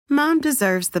Mom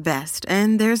deserves the best,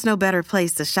 and there's no better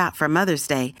place to shop for Mother's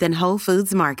Day than Whole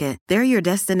Foods Market. They're your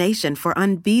destination for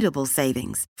unbeatable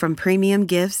savings, from premium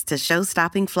gifts to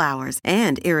show-stopping flowers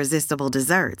and irresistible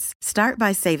desserts. Start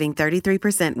by saving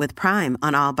 33% with Prime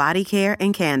on all body care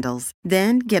and candles.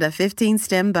 Then get a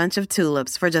 15-stem bunch of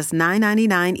tulips for just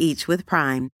 $9.99 each with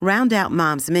Prime. Round out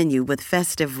Mom's menu with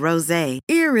festive rosé,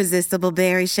 irresistible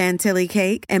berry chantilly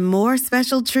cake, and more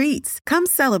special treats. Come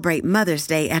celebrate Mother's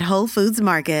Day at Whole Foods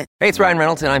Market. Hey, it's Ryan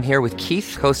Reynolds, and I'm here with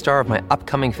Keith, co-star of my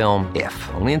upcoming film, If,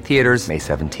 only in theaters May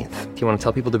 17th. Do you want to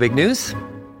tell people the big news?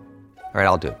 All right,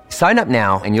 I'll do it. Sign up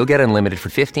now and you'll get unlimited for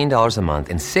 $15 a month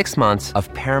and 6 months of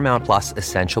Paramount Plus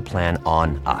Essential Plan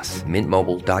on us.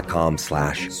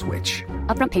 MintMobile.com/switch.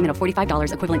 Upfront payment of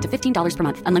 $45 equivalent to $15 per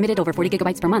month. Unlimited over 40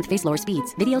 gigabytes per month. Face lower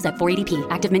speeds. Videos at 480p.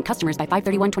 Active Mint customers by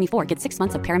 531.24 get 6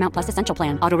 months of Paramount Plus Essential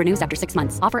Plan. Auto renews after 6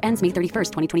 months. Offer ends May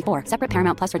 31st, 2024. Separate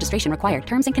Paramount Plus registration required.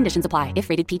 Terms and conditions apply if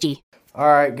rated PG. All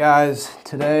right, guys.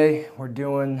 Today we're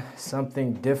doing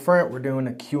something different. We're doing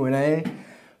a Q&A.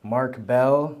 Mark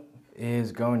Bell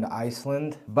is going to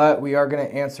Iceland, but we are going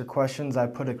to answer questions. I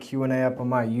put a Q&A up on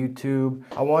my YouTube.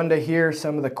 I wanted to hear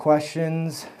some of the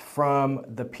questions from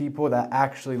the people that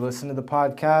actually listen to the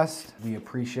podcast. We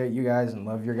appreciate you guys and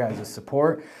love your guys'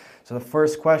 support. So the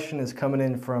first question is coming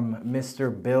in from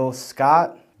Mr. Bill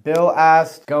Scott. Bill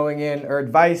asked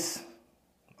advice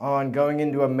on going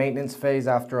into a maintenance phase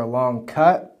after a long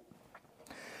cut.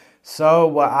 So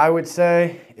what I would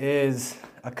say is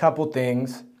a couple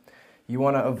things. You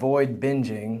want to avoid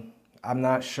binging. I'm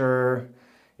not sure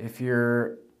if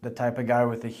you're the type of guy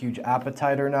with a huge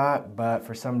appetite or not, but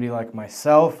for somebody like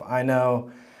myself, I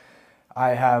know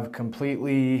I have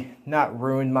completely not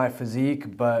ruined my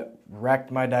physique, but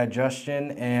wrecked my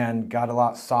digestion and got a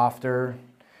lot softer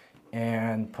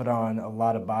and put on a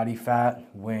lot of body fat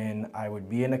when I would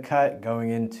be in a cut,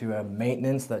 going into a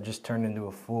maintenance that just turned into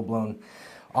a full-blown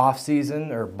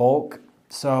off-season or bulk.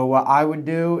 So what I would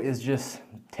do is just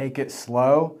take it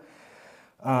slow.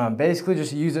 Basically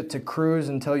just use it to cruise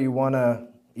until you want to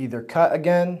either cut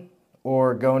again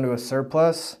or go into a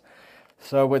surplus.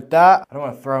 So with that, I don't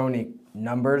want to throw any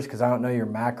numbers because I don't know your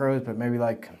macros, but maybe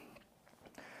like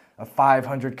a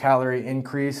 500 calorie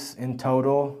increase in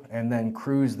total, and then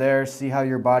cruise there, see how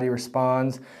your body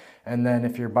responds. And then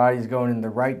if your body's going in the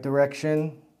right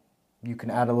direction, you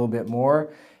can add a little bit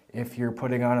more. If you're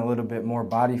putting on a little bit more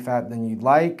body fat than you'd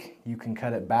like, you can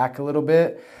cut it back a little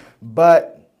bit.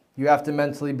 But you have to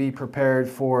mentally be prepared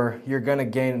for you're going to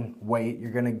gain weight,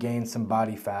 you're going to gain some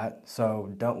body fat.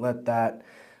 So don't let that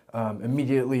don't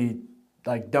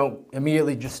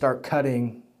immediately just start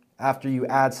cutting after you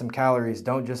add some calories.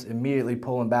 Don't just immediately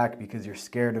pull them back because you're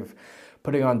scared of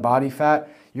putting on body fat.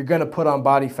 You're going to put on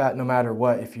body fat no matter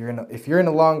what. If you're in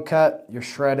a long cut, you're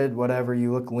shredded, whatever,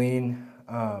 you look lean.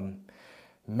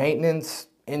 Maintenance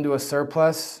into a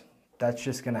surplus, that's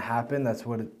just going to happen. That's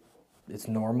what it's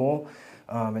normal.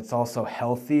 It's also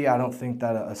healthy. I don't think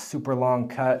that a super long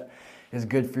cut is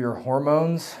good for your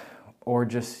hormones or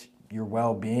just your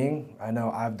well-being. I know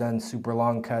I've done super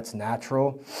long cuts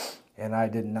natural and I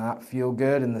did not feel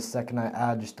good. And the second I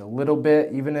add just a little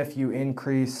bit, even if you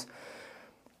increase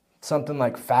something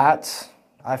like fats,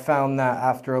 I found that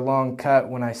after a long cut,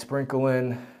 when I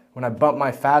bump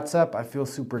my fats up, I feel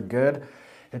super good.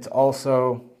 It's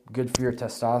also good for your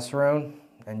testosterone,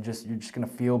 and you're just going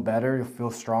to feel better. You'll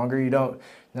feel stronger. You don't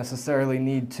necessarily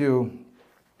need to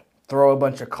throw a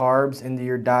bunch of carbs into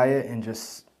your diet and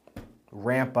just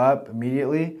ramp up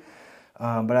immediately.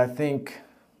 But I think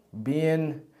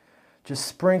just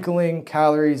sprinkling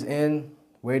calories in,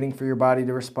 waiting for your body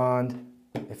to respond.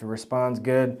 If it responds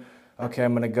good, okay,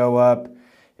 I'm going to go up.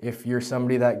 If you're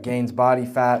somebody that gains body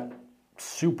fat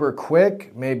super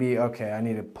quick, maybe, okay, I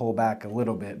need to pull back a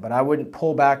little bit, but I wouldn't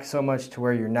pull back so much to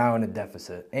where you're now in a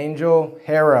deficit. Angel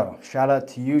Harrow, shout out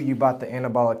to you. You bought the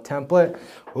anabolic template.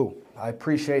 Oh, I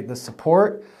appreciate the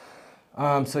support.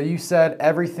 So you said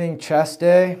everything chest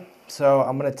day. So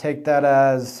I'm going to take that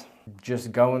as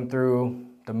just going through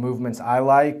the movements I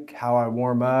like, how I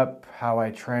warm up, how I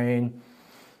train.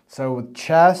 So with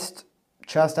chest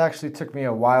actually took me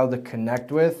a while to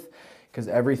connect with because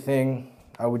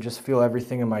I would just feel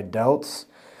everything in my delts,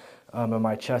 and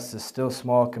my chest is still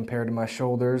small compared to my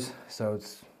shoulders, so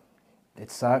it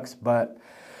sucks. But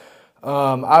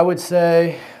I would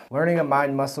say learning a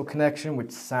mind-muscle connection,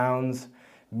 which sounds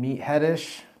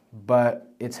meatheadish,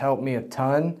 but it's helped me a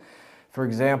ton. For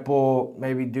example,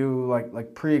 maybe do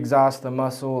like pre-exhaust the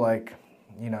muscle,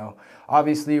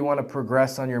 obviously you want to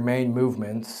progress on your main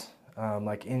movements,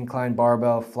 like incline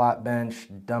barbell, flat bench,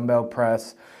 dumbbell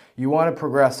press. You want to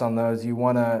progress on those. You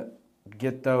want to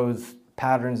get those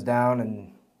patterns down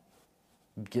and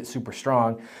get super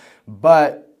strong.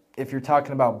 But if you're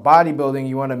talking about bodybuilding,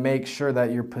 you want to make sure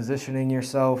that you're positioning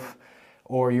yourself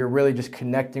or you're really just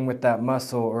connecting with that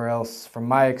muscle, or else from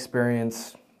my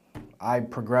experience, I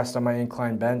progressed on my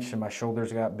incline bench and my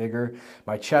shoulders got bigger.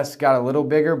 My chest got a little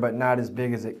bigger, but not as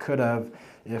big as it could have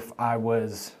if I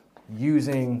was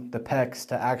using the pecs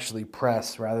to actually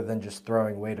press rather than just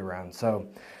throwing weight around. So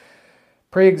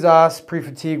pre-exhaust,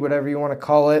 pre-fatigue, whatever you want to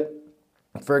call it.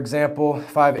 For example,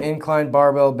 if I have incline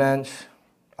barbell bench,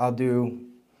 I'll do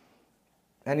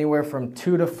anywhere from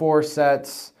 2 to 4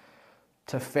 sets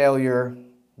to failure,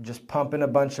 just pumping a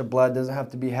bunch of blood, doesn't have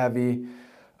to be heavy,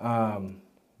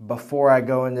 before I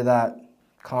go into that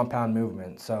compound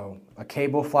movement. So a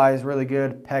cable fly is really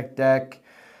good, pec deck.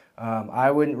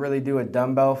 I wouldn't really do a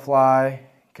dumbbell fly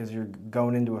because you're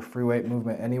going into a free weight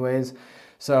movement anyways.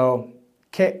 So,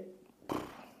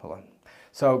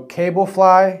 cable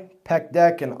fly, pec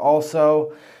deck, and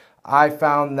also I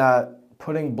found that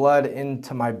putting blood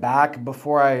into my back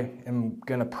before I am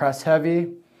gonna press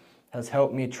heavy has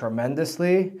helped me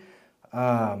tremendously.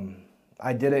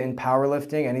 I did it in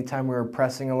powerlifting. Anytime we were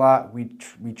pressing a lot, we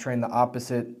train the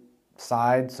opposite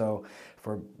side. So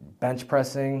for bench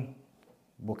pressing,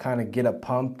 we'll kind of get a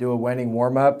pump, do a waning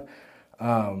warm up,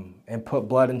 and put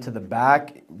blood into the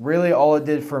back. Really all it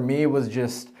did for me was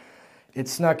just, it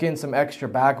snuck in some extra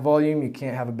back volume. You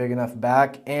can't have a big enough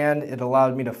back, and it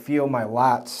allowed me to feel my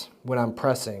lats when I'm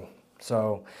pressing.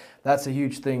 So that's a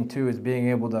huge thing too, is being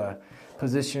able to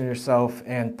position yourself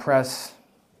and press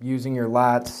using your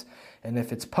lats. And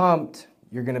if it's pumped,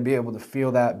 you're going to be able to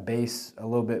feel that base a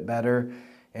little bit better.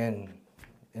 And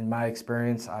in my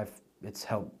experience, it's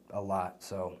helped a lot.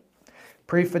 So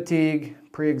pre-fatigue,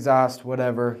 pre-exhaust,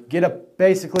 whatever.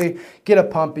 Basically get a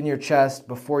pump in your chest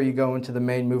before you go into the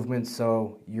main movement,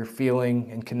 so you're feeling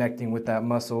and connecting with that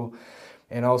muscle.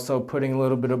 And also putting a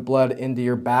little bit of blood into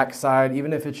your backside,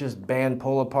 even if it's just band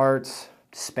pull-aparts,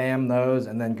 spam those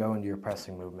and then go into your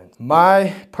pressing movement.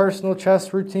 My personal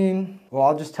chest routine, well,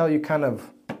 I'll just tell you kind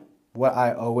of what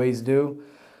I always do.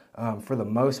 For the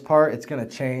most part, it's going to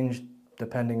change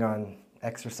depending on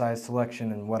exercise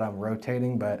selection and what I'm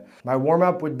rotating, but my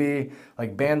warm-up would be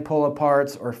like band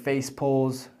pull-aparts or face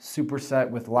pulls, superset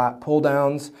with lat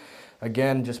pull-downs.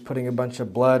 Again, just putting a bunch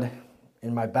of blood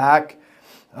in my back.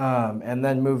 And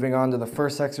then moving on to the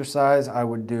first exercise, I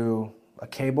would do a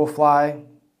cable fly,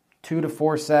 2 to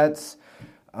 4 sets.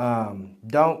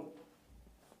 Don't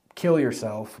kill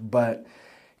yourself, but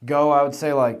go, I would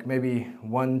say like maybe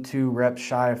 1-2 reps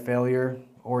shy of failure,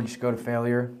 or just go to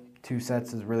failure. 2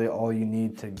 sets is really all you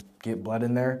need to get blood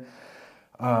in there.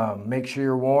 Make sure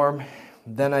you're warm.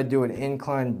 Then I do an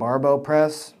incline barbell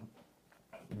press.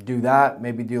 Do that,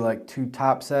 maybe do like 2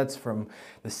 top sets from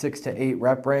the 6 to 8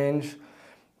 rep range.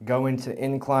 Go into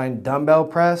incline dumbbell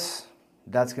press.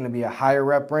 That's going to be a higher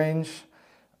rep range.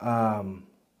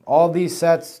 All these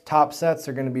sets, top sets,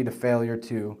 are going to be to failure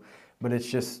too, but it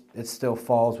still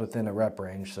falls within a rep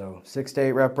range. So 6 to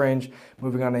 8 rep range,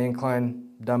 moving on to incline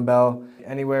dumbbell,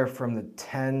 anywhere from the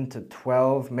 10 to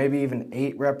 12, maybe even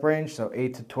 8 rep range, so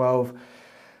 8 to 12,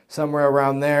 somewhere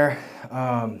around there.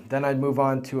 Then I'd move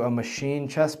on to a machine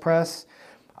chest press.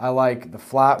 I like the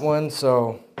flat one,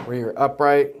 so where you're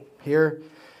upright here,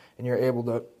 and you're able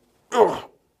to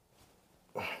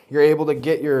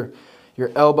get your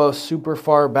elbow super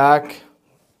far back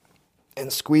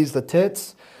and squeeze the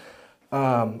tits.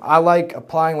 I like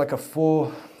applying like a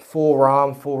full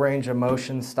ROM, full range of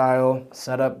motion style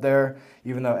setup there,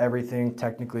 even though everything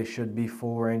technically should be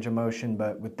full range of motion,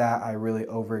 but with that I really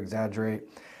over exaggerate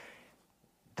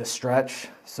the stretch.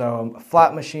 So a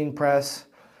flat machine press,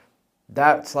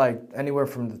 that's like anywhere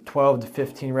from the 12 to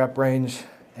 15 rep range.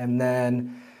 And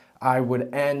then I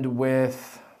would end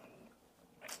with,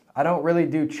 I don't really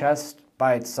do chest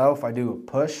by itself, I do a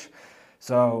push.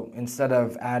 So instead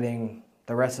of adding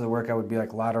the rest of the work, I would be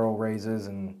like lateral raises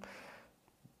and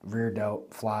rear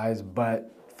delt flies.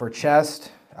 But for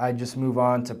chest, I just move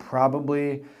on to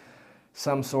probably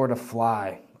some sort of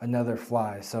fly, another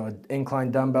fly. So an incline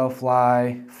dumbbell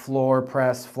fly, floor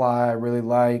press fly I really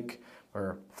like,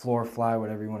 or floor fly,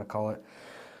 whatever you want to call it.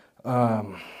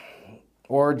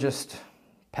 Or just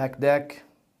pec deck.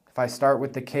 If I start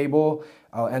with the cable,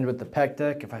 I'll end with the pec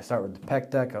deck. If I start with the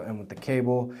pec deck, I'll end with the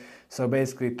cable. So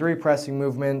basically 3 pressing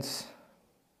movements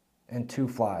and 2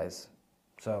 flies.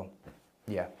 So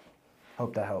yeah,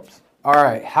 hope that helps. All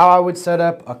right, how I would set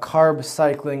up a carb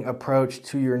cycling approach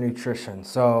to your nutrition.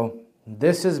 So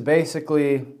this is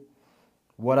basically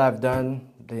what I've done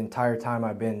the entire time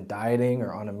I've been dieting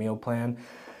or on a meal plan.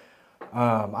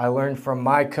 I learned from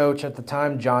my coach at the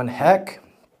time, John Heck,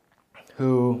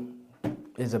 who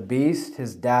is a beast.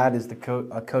 His dad is a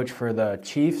coach for the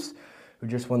Chiefs, who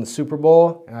just won the Super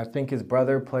Bowl. And I think his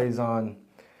brother plays on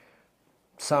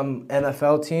some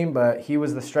NFL team, but he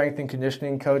was the strength and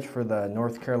conditioning coach for the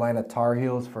North Carolina Tar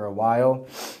Heels for a while.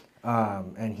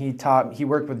 And he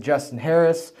worked with Justin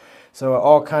Harris, so it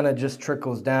all kind of just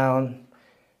trickles down.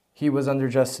 He was under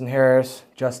Justin Harris.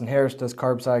 Justin Harris does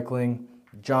carb cycling.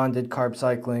 John did carb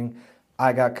cycling.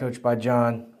 I got coached by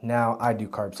John. Now I do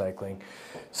carb cycling.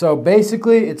 So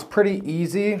basically, it's pretty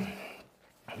easy.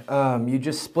 You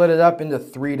just split it up into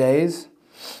 3 days.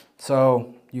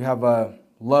 So you have a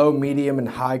low, medium, and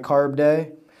high carb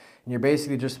day. And you're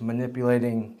basically just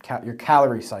manipulating your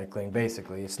calorie cycling,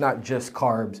 basically. It's not just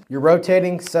carbs. You're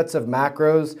rotating sets of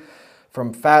macros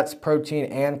from fats, protein,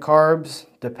 and carbs,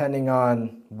 depending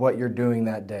on what you're doing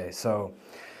that day. So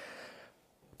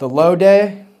the low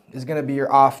day is going to be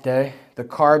your off day. The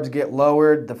carbs get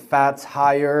lowered, the fat's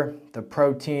higher, the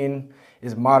protein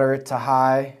is moderate to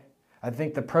high. I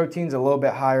think the protein's a little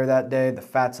bit higher that day, the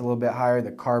fat's a little bit higher,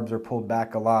 the carbs are pulled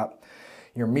back a lot.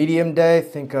 Your medium day,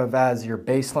 think of as your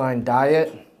baseline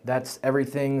diet. That's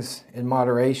everything's in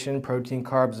moderation, protein,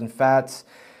 carbs, and fats.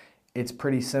 It's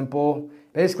pretty simple.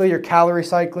 Basically, you're calorie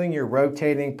cycling, you're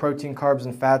rotating protein, carbs,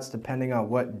 and fats depending on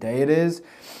what day it is.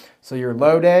 So your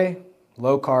low day,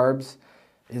 low carbs,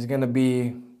 is going to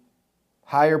be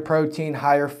higher protein,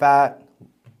 higher fat,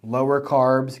 lower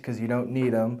carbs because you don't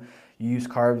need them. You use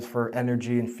carbs for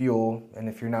energy and fuel, and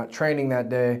if you're not training that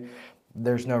day,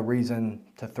 there's no reason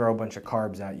to throw a bunch of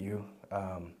carbs at you.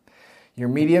 Your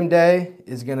medium day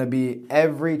is going to be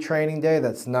every training day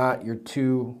that's not your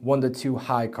 1 to 2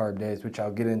 high carb days, which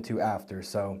I'll get into after.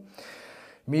 So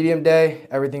medium day,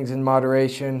 everything's in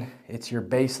moderation. It's your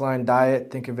baseline diet.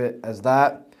 Think of it as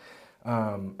that.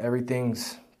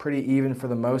 Everything's pretty even for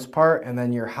the most part. And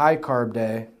then your high carb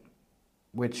day,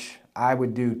 which I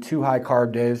would do 2 high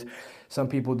carb days. Some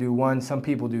people do 1, some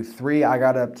people do 3. I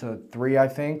got up to 3, I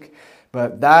think.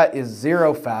 But that is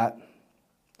 0 fat,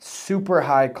 super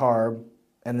high carb,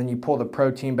 and then you pull the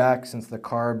protein back since the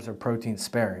carbs are protein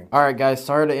sparing. All right, guys,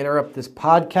 sorry to interrupt this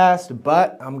podcast,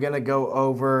 but I'm going to go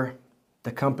over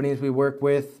the companies we work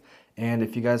with. And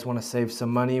if you guys want to save some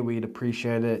money, we'd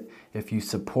appreciate it if you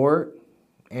support.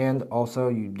 And also,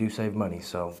 you do save money,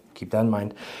 so keep that in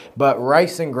mind. But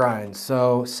Rice and Grind.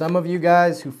 So some of you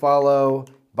guys who follow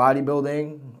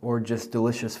bodybuilding or just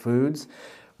delicious foods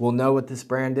will know what this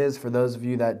brand is. For those of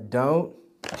you that don't,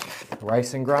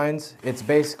 Rice and Grinds. It's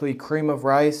basically cream of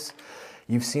rice.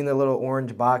 You've seen the little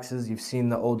orange boxes. You've seen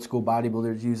the old school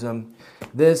bodybuilders use them.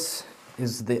 This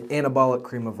is the anabolic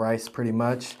cream of rice, pretty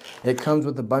much. It comes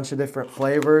with a bunch of different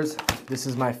flavors. This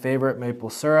is my favorite, maple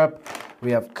syrup.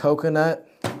 We have coconut,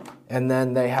 and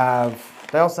then they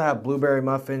also have blueberry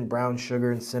muffin, brown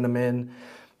sugar, and cinnamon.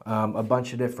 A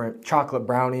bunch of different chocolate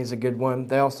brownies, a good one.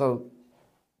 They also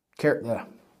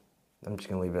I'm just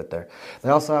gonna leave it there. They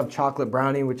also have chocolate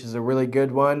brownie, which is a really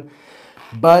good one,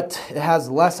 but it has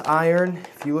less iron.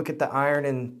 If you look at the iron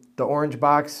in the orange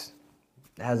box,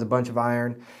 it has a bunch of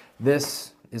iron.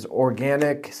 This is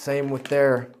organic, same with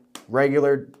their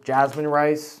regular jasmine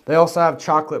rice. They also have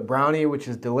chocolate brownie, which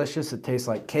is delicious. It tastes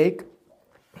like cake.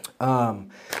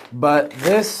 But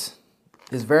this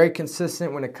is very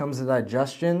consistent when it comes to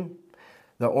digestion.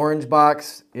 The orange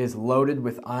box is loaded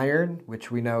with iron, which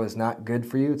we know is not good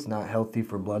for you. It's not healthy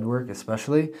for blood work,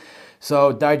 especially.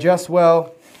 So digest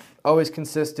well, always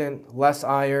consistent, less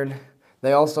iron.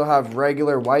 They also have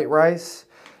regular white rice,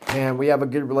 and we have a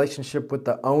good relationship with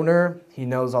the owner. He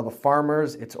knows all the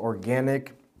farmers. It's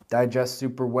organic, digests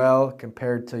super well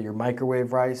compared to your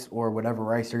microwave rice or whatever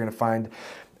rice you're gonna find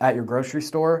at your grocery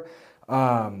store.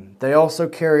 They also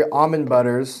carry almond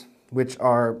butters, which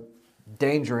are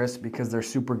dangerous because they're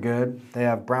super good. They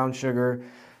have brown sugar,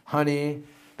 honey,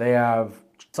 they have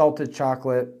salted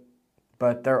chocolate,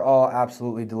 but they're all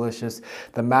absolutely delicious.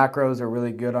 The macros are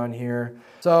really good on here.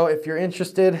 So if you're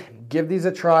interested, give these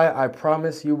a try. I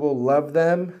promise you will love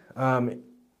them.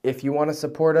 If you want to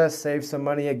support us, save some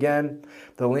money again,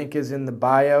 the link is in the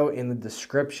bio, in the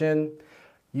description.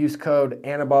 Use code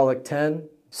Anabolic10.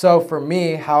 So for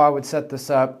me, how I would set this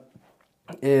up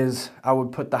is I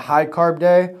would put the high carb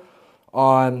day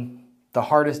on the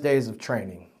hardest days of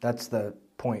training. That's the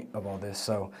point of all this.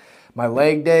 So my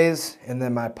leg days and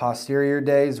then my posterior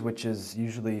days, which is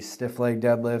usually stiff leg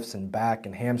deadlifts and back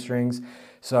and hamstrings.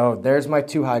 So there's my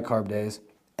 2 high carb days.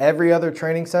 Every other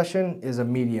training session is a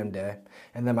medium day.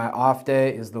 And then my off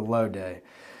day is the low day.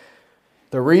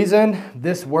 The reason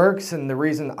this works and the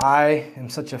reason I am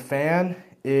such a fan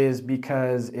is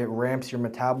because it ramps your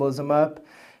metabolism up.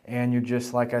 And you're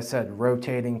just, like I said,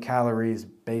 rotating calories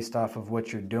based off of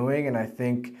what you're doing. And I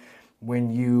think when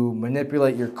you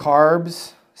manipulate your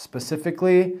carbs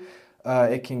specifically,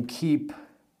 it can keep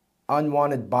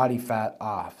unwanted body fat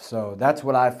off. So that's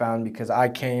what I found, because I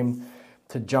came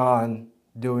to John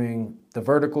doing the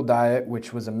vertical diet,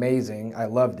 which was amazing. I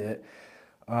loved it.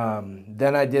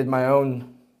 Then I did my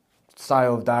own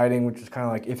style of dieting, which was kind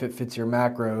of like if it fits your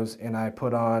macros, and I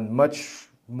put on much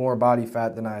more body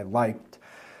fat than I liked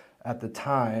at the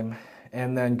time.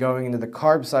 And then going into the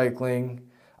carb cycling,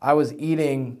 I was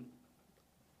eating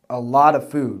a lot of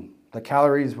food. The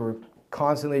calories were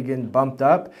constantly getting bumped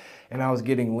up, and I was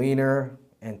getting leaner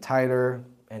and tighter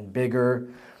and bigger.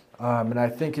 And I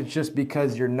think it's just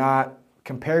because you're not,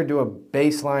 compared to a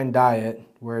baseline diet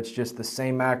where it's just the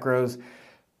same macros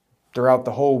throughout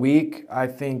the whole week, I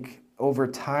think over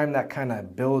time that kind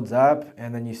of builds up,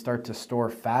 and then you start to store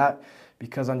fat.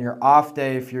 Because on your off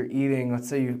day, if you're eating, let's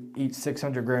say you eat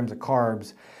 600 grams of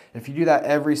carbs, if you do that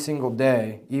every single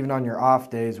day, even on your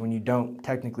off days when you don't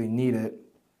technically need it,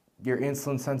 your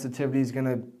insulin sensitivity is going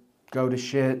to go to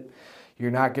shit.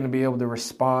 You're not going to be able to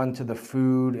respond to the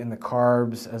food and the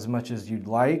carbs as much as you'd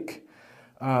like.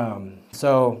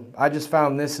 So I just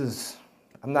found this is,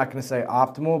 I'm not going to say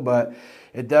optimal, but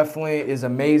it definitely is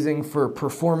amazing for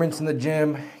performance in the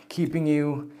gym, keeping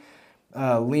you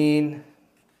lean,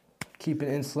 keeping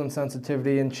insulin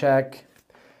sensitivity in check,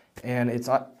 and it's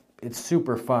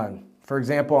super fun. For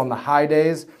example, on the high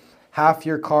days, half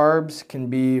your carbs can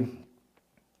be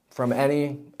from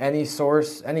any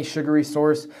source, any sugary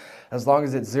source, as long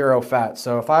as it's zero fat.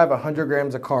 So if I have 100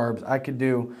 grams of carbs, I could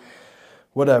do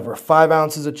 5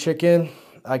 ounces of chicken.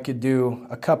 I could do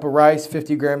a cup of rice,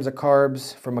 50 grams of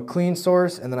carbs from a clean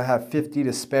source, and then I have 50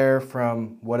 to spare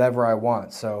from whatever I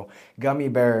want. So gummy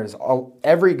bears,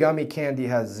 every gummy candy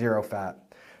has zero fat.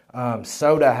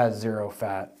 Soda has zero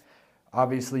fat.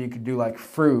 Obviously, you could do like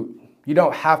fruit. You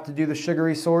don't have to do the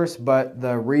sugary source, but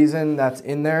the reason that's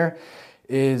in there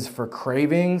is for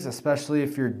cravings, especially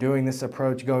if you're doing this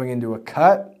approach going into a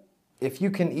cut. If you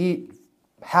can eat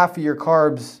half of your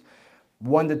carbs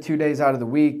 1 to 2 days out of the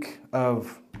week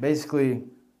of basically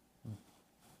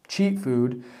cheat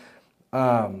food,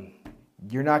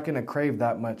 you're not going to crave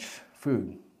that much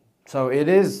food. So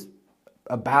it's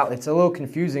a little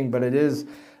confusing, but it is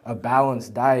a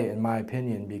balanced diet in my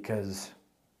opinion, because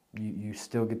you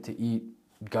still get to eat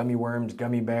gummy worms,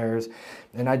 gummy bears.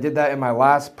 And I did that in my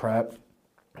last prep.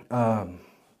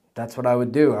 That's what I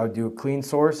would do. I would do a clean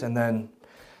source and then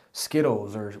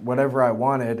Skittles or whatever I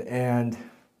wanted. And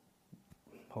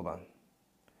hold on.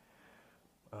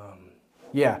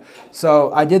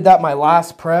 So I did that my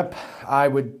last prep. I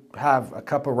would have a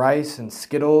cup of rice and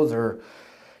Skittles, or,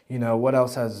 what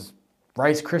else has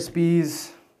Rice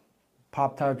Krispies.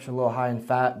 Pop-Tarts are a little high in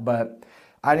fat, but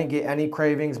I didn't get any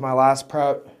cravings my last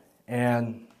prep,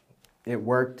 and it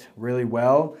worked really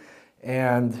well.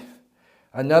 And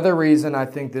another reason I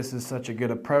think this is such a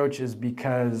good approach is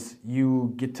because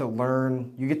you get to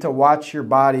watch your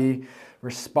body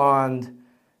respond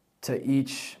to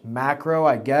each macro,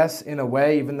 I guess, in a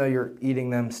way, even though you're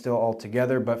eating them still all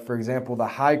together. But for example, the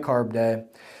high carb day,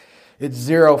 it's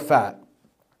zero fat.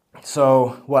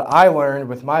 So what I learned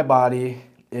with my body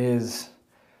is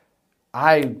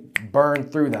I burn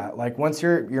through that. Like once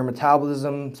your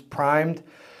metabolism's primed,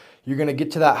 you're gonna get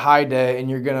to that high day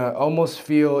and you're gonna almost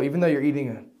feel, even though you're eating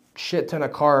a shit ton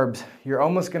of carbs, you're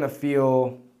almost gonna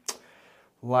feel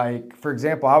like, for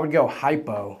example, I would go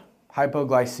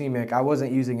hypoglycemic. I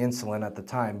wasn't using insulin at the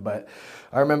time, but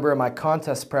I remember in my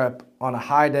contest prep on a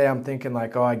high day, I'm thinking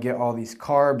like, oh, I get all these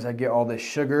carbs, I get all this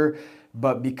sugar,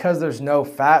 but because there's no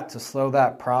fat to slow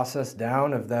that process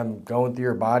down of them going through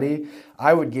your body,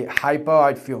 I would get hypo,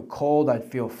 I'd feel cold, I'd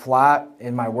feel flat,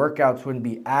 and my workouts wouldn't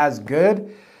be as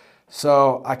good.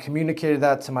 So I communicated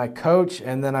that to my coach,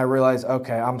 and then I realized,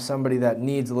 okay, I'm somebody that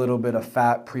needs a little bit of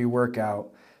fat pre-workout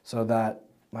so that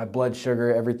my blood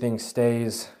sugar, everything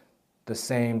stays the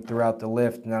same throughout the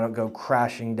lift and I don't go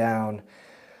crashing down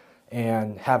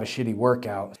and have a shitty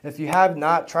workout. If you have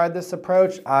not tried this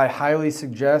approach, I highly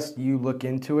suggest you look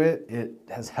into it. It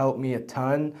has helped me a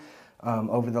ton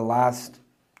over the last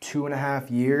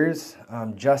 2.5 years.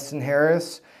 Justin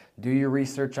Harris, do your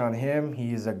research on him.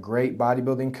 He's a great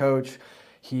bodybuilding coach.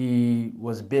 He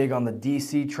was big on the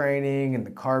DC training and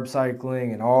the carb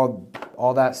cycling and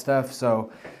all that stuff.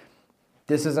 So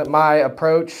this isn't my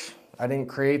approach. I didn't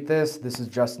create this. This is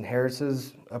Justin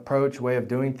Harris's approach, way of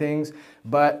doing things,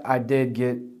 but I did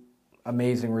get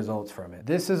amazing results from it.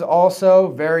 This is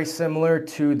also very similar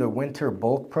to the winter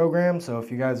bulk program. So if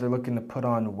you guys are looking to put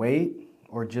on weight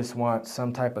or just want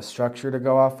some type of structure to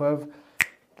go off of,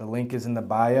 the link is in the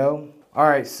bio. All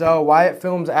right, so Wyatt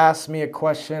Films asked me a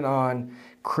question on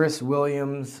Chris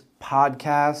Williams'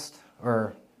 podcast,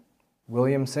 or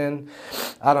Williamson.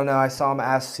 I don't know. I saw him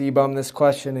ask C-Bum this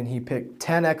question, and he picked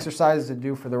 10 exercises to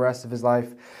do for the rest of his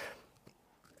life.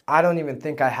 I don't even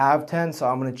think I have 10, so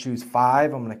I'm going to choose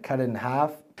 5. I'm going to cut it in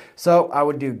half. So I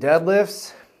would do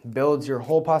deadlifts, builds your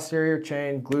whole posterior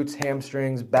chain, glutes,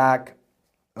 hamstrings, back,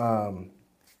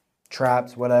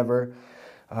 traps, whatever.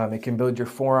 It can build your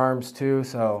forearms too,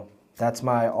 so that's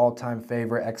my all-time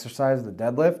favorite exercise, the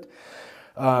deadlift.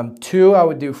 2, I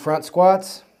would do front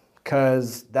squats,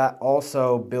 because that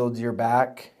also builds your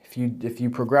back. If you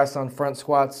progress on front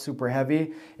squats super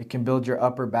heavy, it can build your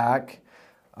upper back,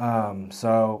 and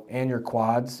your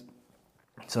quads.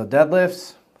 So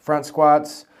deadlifts, front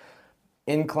squats,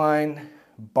 incline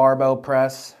barbell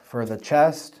press for the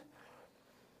chest,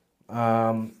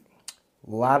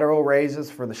 lateral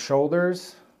raises for the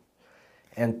shoulders,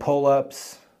 and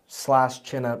pull-ups /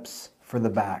 chin-ups for the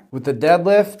back. With the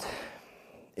deadlift,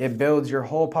 it builds your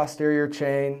whole posterior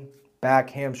chain, back,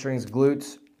 hamstrings,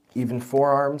 glutes, even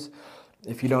forearms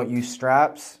if you don't use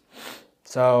straps.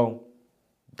 So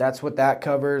that's what that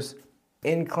covers.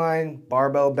 Incline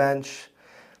barbell bench.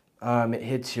 It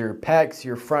hits your pecs,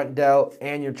 your front delt,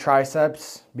 and your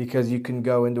triceps, because you can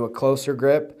go into a closer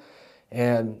grip.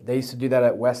 And they used to do that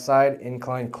at Westside,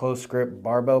 incline close grip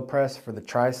barbell press for the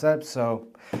triceps. So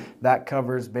that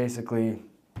covers basically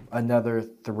another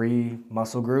 3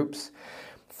 muscle groups.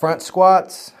 Front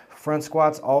squats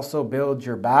also build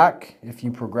your back if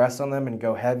you progress on them and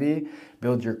go heavy.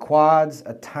 Build your quads,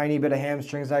 a tiny bit of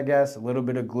hamstrings, I guess, a little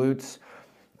bit of glutes.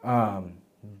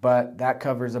 But that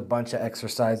covers a bunch of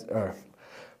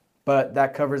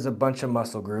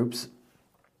muscle groups.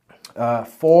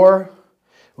 4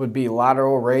 would be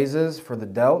lateral raises for the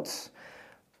delts.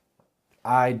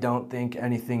 I don't think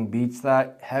anything beats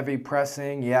that. Heavy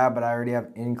pressing, yeah, but I already have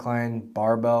incline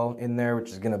barbell in there, which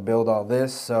is going to build all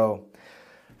this. So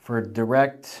for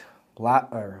direct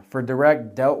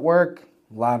delt work,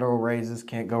 lateral raises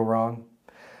can't go wrong.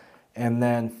 And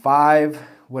then 5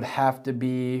 would have to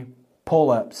be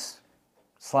pull-ups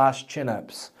 /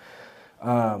 chin-ups.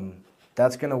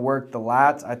 That's going to work the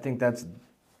lats. I think that's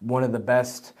one of the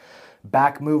best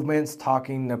back movements,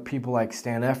 talking to people like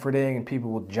Stan Efferding and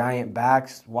people with giant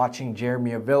backs, watching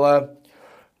Jeremy Avila.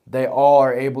 They all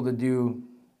are able to do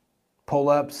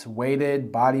pull-ups,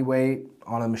 weighted, body weight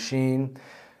on a machine.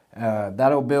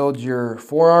 That'll build your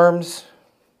forearms,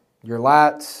 your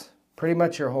lats, pretty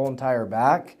much your whole entire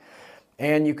back.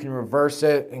 And you can reverse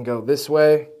it and go this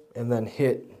way and then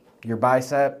hit your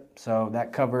bicep. So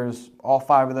that covers all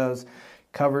 5 of those,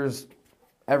 covers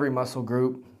every muscle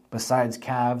group besides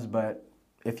calves. But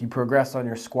if you progress on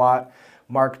your squat,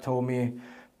 Mark told me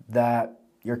that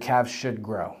your calves should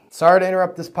grow. Sorry to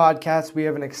interrupt this podcast. We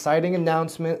have an exciting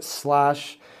announcement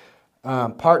 /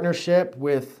 partnership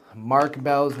with Mark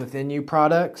Bell's Within You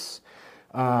products.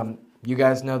 You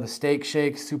guys know the steak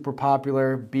shake, super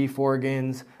popular, beef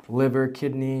organs, liver,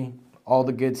 kidney, all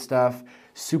the good stuff,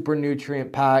 super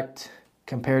nutrient packed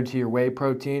compared to your whey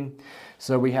protein.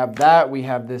 So we have that. We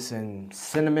have this in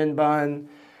cinnamon bun,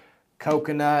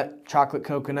 coconut, chocolate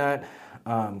coconut,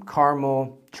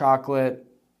 caramel, chocolate,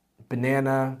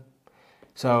 banana.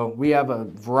 So we have a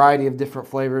variety of different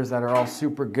flavors that are all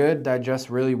super good,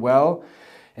 digest really well.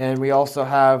 And we also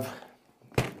have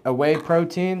a whey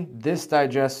protein. This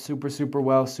digests super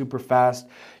well, super fast.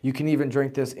 You can even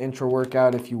drink this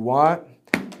intra-workout if you want.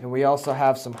 And we also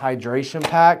have some hydration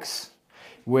packs,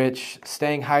 which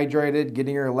staying hydrated,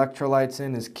 getting your electrolytes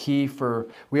in is key for.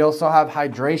 We also have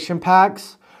hydration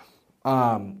packs,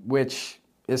 which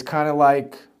is kind of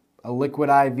like a liquid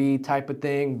IV type of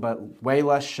thing, but way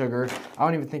less sugar. I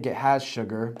don't even think it has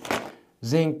sugar.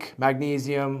 Zinc,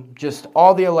 magnesium, just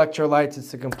all the electrolytes.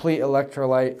 It's a complete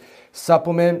electrolyte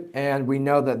supplement, and we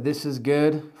know that this is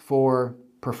good for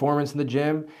performance in the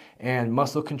gym and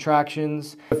muscle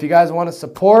contractions. If you guys want to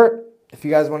support, if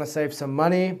you guys want to save some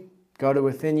money, go to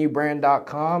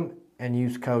withinyoubrand.com and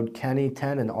use code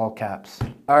Kenny10 in all caps.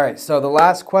 All right, so the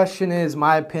last question is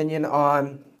my opinion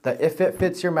on the If It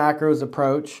Fits Your Macros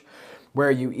approach,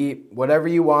 where you eat whatever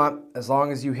you want as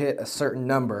long as you hit a certain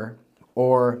number,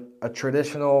 or a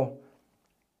traditional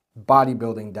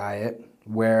bodybuilding diet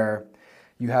where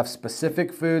you have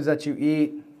specific foods that you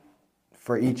eat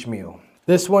for each meal.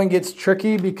 This one gets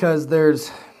tricky because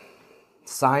there's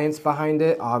science behind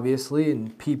it, obviously,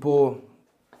 and people,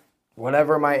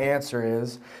 whatever my answer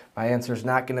is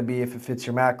not going to be if it fits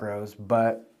your macros,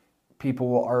 but people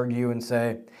will argue and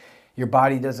say, your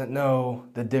body doesn't know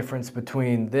the difference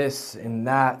between this and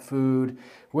that food,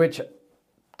 which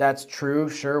that's true,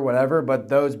 sure, whatever, but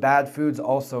those bad foods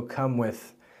also come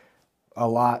with a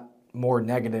lot more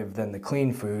negative than the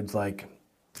clean foods, like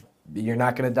You're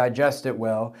not going to digest it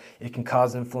well. It can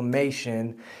cause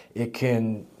inflammation. It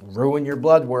can ruin your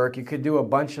blood work. It could do a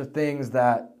bunch of things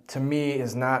that, to me,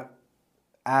 is not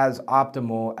as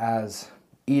optimal as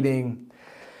eating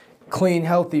clean,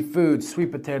 healthy food,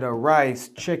 sweet potato, rice,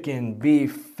 chicken,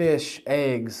 beef, fish,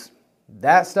 eggs.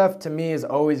 That stuff, to me, is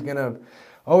always gonna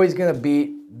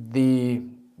beat the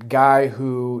guy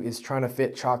who is trying to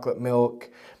fit chocolate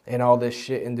milk and all this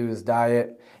shit into his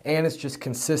diet. And it's just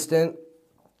consistent.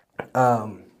 A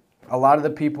lot of the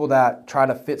people that try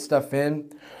to fit stuff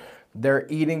in, they're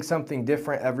eating something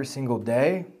different every single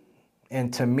day.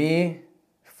 And to me,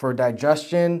 for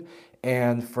digestion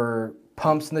and for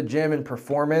pumps in the gym and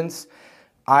performance,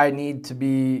 I need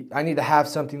to have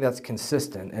something that's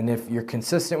consistent. And if you're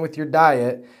consistent with your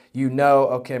diet, you know,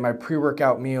 okay, my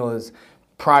pre-workout meal is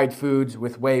Pride Foods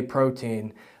with whey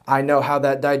protein. I know how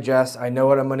that digests. I know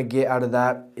what I'm going to get out of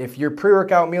that. If your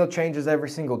pre-workout meal changes every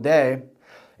single day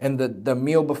and the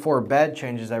meal before bed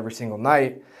changes every single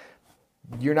night,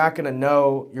 you're not going to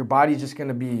know. Your body's just going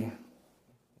to be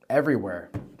everywhere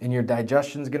and your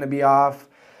digestion's going to be off.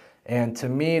 And to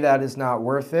me, that is not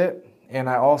worth it. And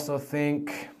I also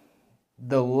think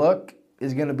the look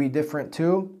is going to be different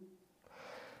too.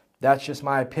 That's just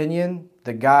my opinion.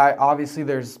 The guy, obviously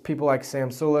there's people like Sam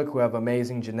Sulek who have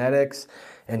amazing genetics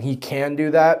and he can do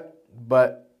that.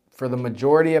 But for the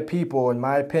majority of people, in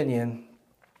my opinion,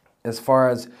 as far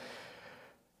as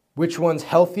which one's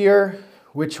healthier,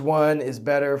 which one is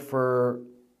better for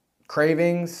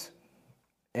cravings,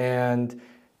 and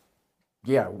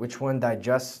yeah, which one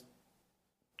digests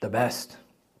the best.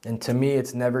 And to me,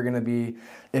 it's never going to be,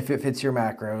 if it fits your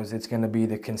macros, it's going to be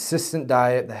the consistent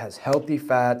diet that has healthy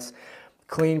fats,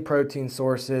 clean protein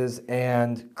sources,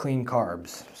 and clean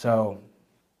carbs. So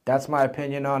that's my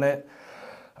opinion on it.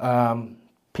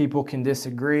 People can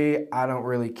disagree. I don't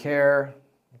really care.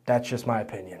 That's just my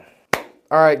opinion.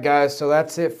 All right, guys, so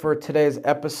that's it for today's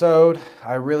episode.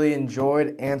 I really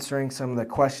enjoyed answering some of the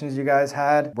questions you guys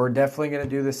had. We're definitely going to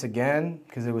do this again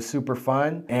because it was super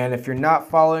fun. And if you're not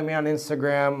following me on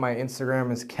Instagram, my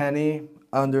Instagram is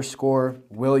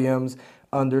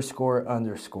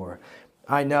Kenny_Williams___.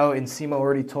 I know Nsima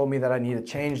already told me that I need to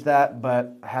change that,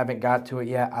 but I haven't got to it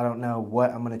yet. I don't know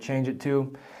what I'm going to change it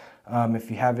to.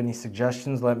 If you have any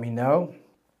suggestions, let me know.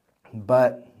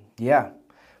 But yeah.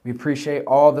 We appreciate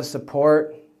all the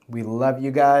support. We love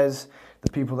you guys. The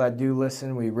people that do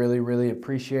listen, we really, really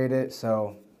appreciate it.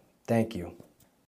 So thank you.